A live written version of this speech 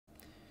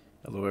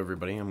Hello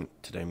everybody,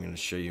 today I'm going to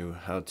show you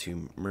how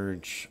to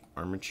merge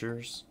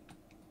armatures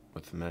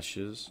with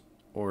meshes,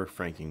 or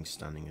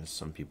Frankensteining as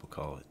some people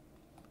call it.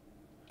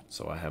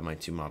 So I have my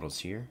two models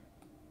here.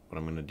 What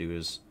I'm going to do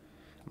is,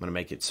 I'm going to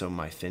make it so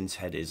my fin's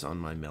head is on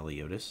my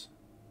Meliodas.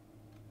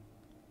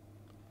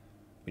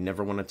 We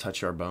never want to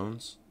touch our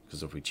bones,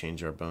 because if we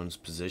change our bones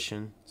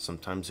position,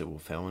 sometimes it will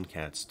fail in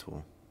CAT's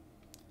tool.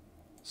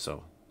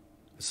 So,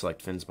 I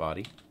select fin's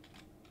body.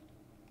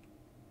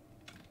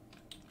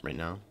 Right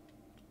now,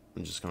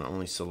 I'm just going to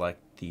only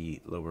select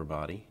the lower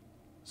body.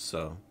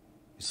 So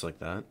we select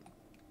that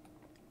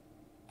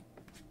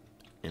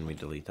and we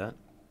delete that.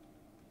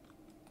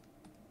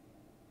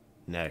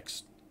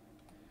 Next,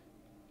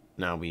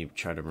 now we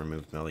try to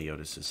remove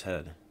Meliodas'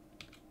 head.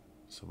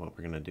 So what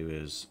we're going to do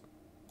is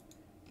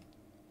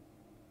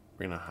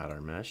we're going to hide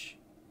our mesh.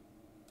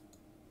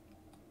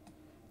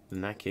 In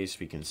that case,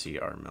 we can see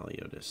our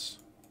Meliodas.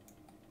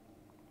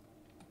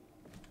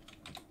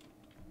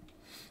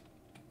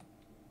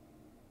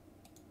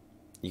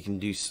 You can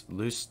do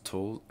loose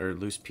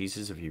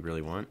pieces if you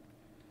really want.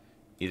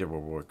 Either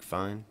will work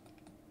fine.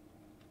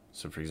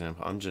 So for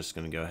example, I'm just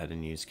going to go ahead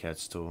and use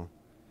CAT's tool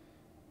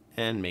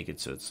and make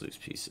it so it's loose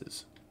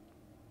pieces.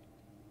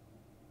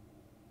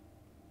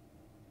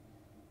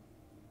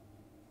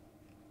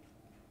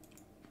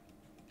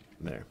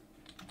 There.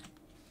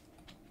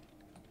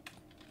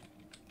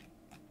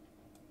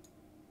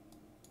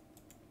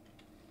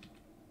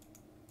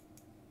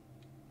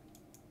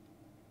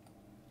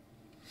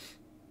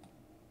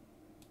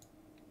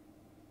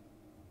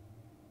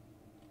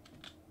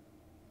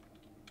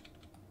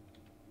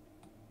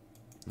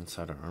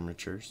 Inside our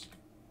armatures.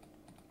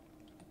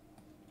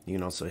 You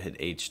can also hit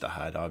H to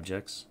hide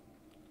objects.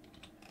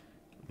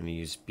 I'm going to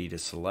use B to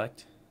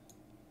select.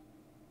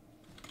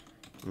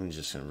 I'm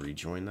just going to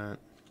rejoin that.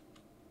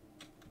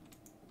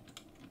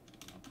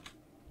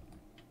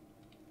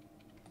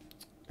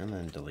 And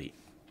then delete.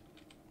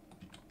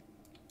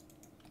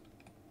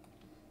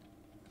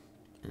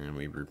 And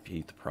we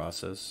repeat the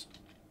process.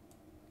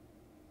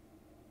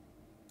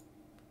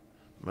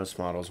 Most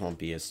models won't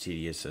be as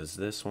tedious as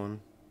this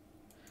one.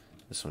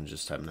 This one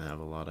just happened to have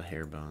a lot of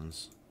hair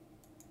bones.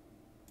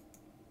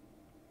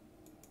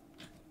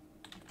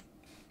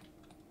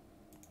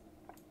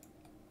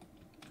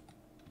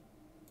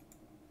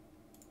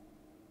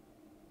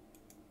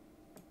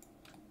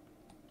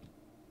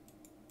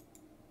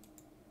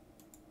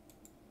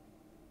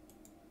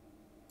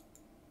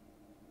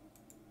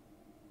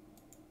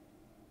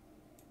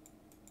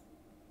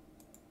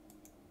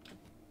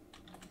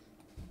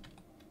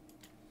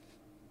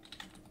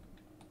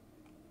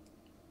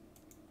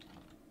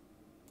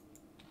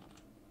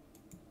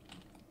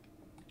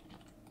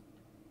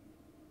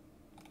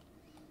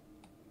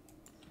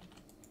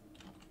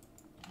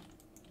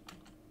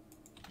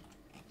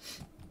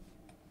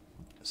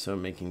 So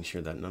making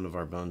sure that none of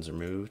our bones are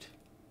moved,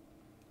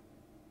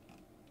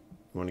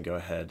 we want to go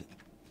ahead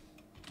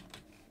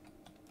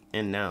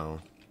and now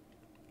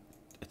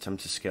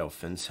attempt to scale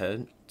Finn's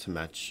head to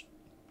match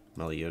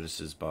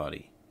Meliodas'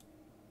 body.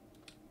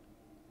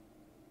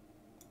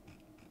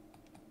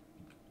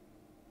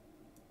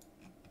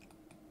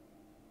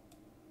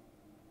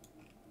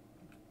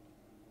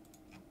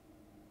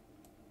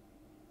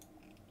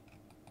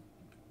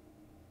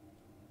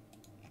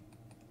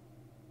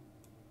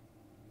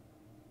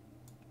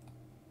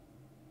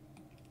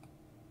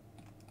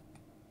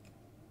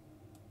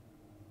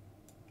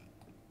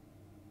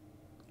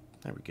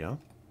 There we go.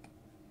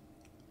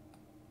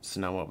 So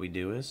now what we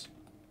do is,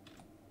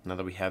 now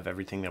that we have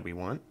everything that we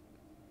want,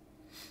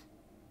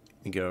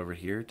 we go over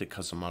here to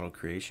custom model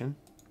creation.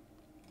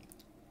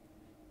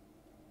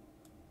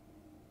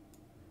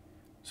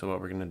 So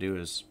what we're going to do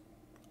is,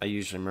 I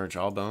usually merge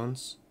all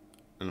bones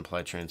and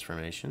apply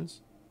transformations.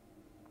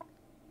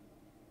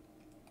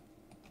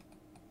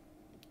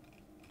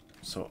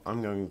 So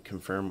I'm going to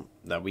confirm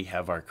that we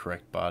have our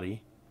correct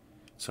body.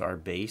 So our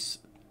base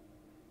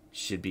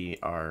should be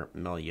our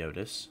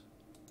Meliodas,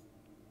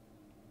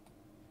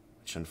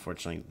 which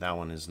unfortunately that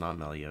one is not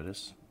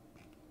Meliodas,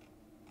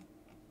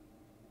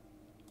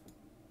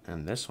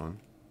 and this one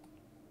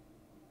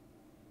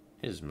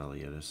is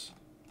Meliodas.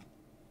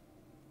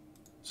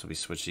 So we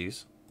switch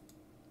these.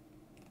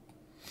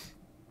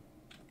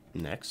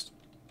 Next,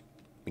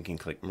 we can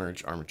click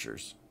merge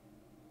armatures.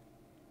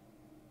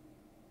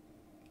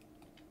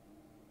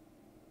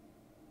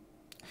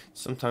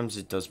 Sometimes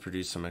it does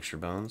produce some extra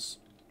bones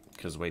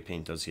because weight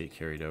paint does get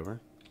carried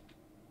over.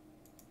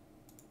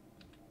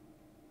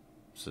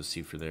 So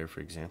see for there,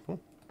 for example.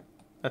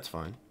 That's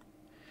fine.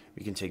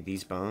 We can take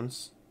these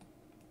bones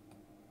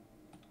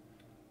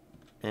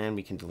and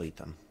we can delete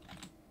them.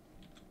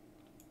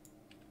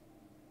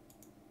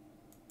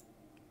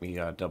 We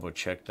gotta double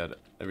check that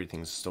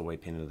everything's still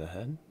weight painted to the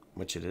head,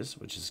 which it is,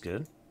 which is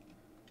good.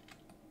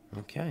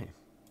 Okay.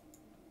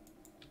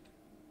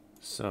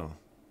 So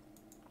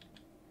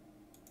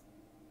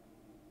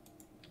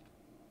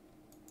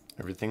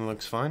everything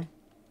looks fine,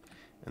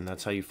 and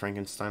that's how you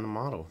Frankenstein a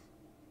model.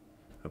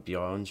 Hope you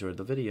all enjoyed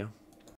the video.